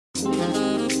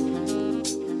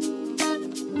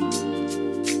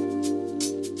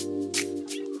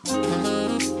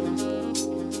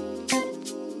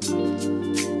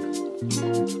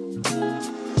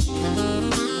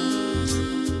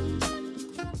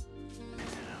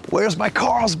Where's my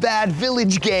Carlsbad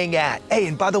Village gang at? Hey,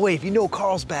 and by the way, if you know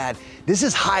Carlsbad, this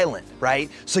is Highland, right?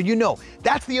 So you know,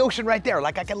 that's the ocean right there.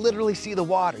 Like I can literally see the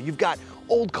water. You've got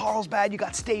Olde Carlsbad, you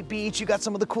got State Beach, you got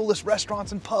some of the coolest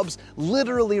restaurants and pubs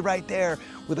literally right there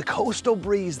with a coastal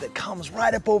breeze that comes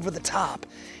right up over the top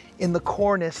in the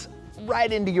cornice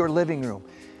right into your living room.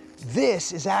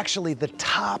 This is actually the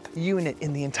top unit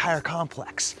in the entire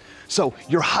complex. So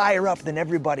you're higher up than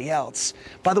everybody else.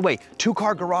 By the way,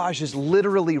 2-car garage is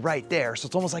literally right there. So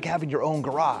it's almost like having your own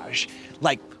garage.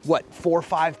 Like what, 4 or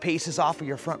 5 paces off of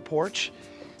your front porch?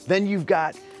 Then you've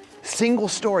got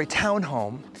single-story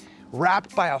townhome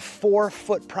wrapped by a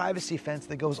 4-foot privacy fence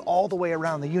that goes all the way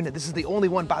around the unit. This is the only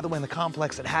one, by the way, in the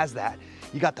complex that has that.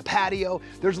 You got the patio.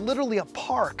 There's literally a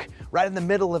park right in the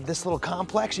middle of this little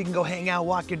complex. You can go hang out,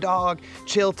 walk your dog,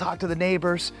 chill, talk to the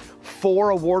neighbors. 4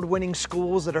 award-winning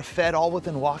schools that are fed all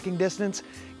within walking distance.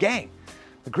 Gang,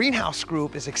 the Greenhouse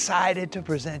Group is excited to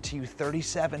present to you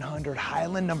 3700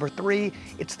 Highland number 3.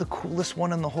 It's the coolest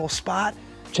one in the whole spot.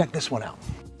 Check this one out.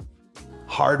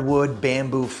 Hardwood,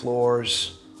 bamboo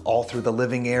floors, all through the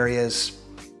living areas.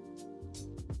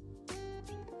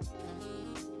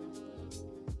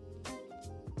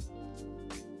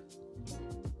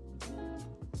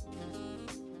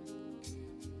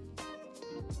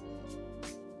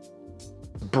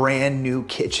 Brand new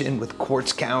kitchen with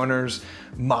quartz counters,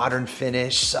 modern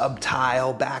finish,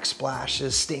 sub-tile,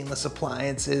 backsplashes, stainless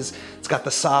appliances. It's got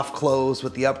the soft close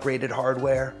with the upgraded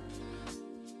hardware.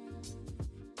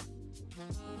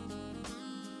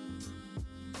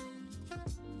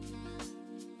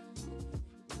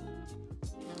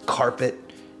 Carpet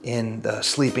in the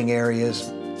sleeping areas.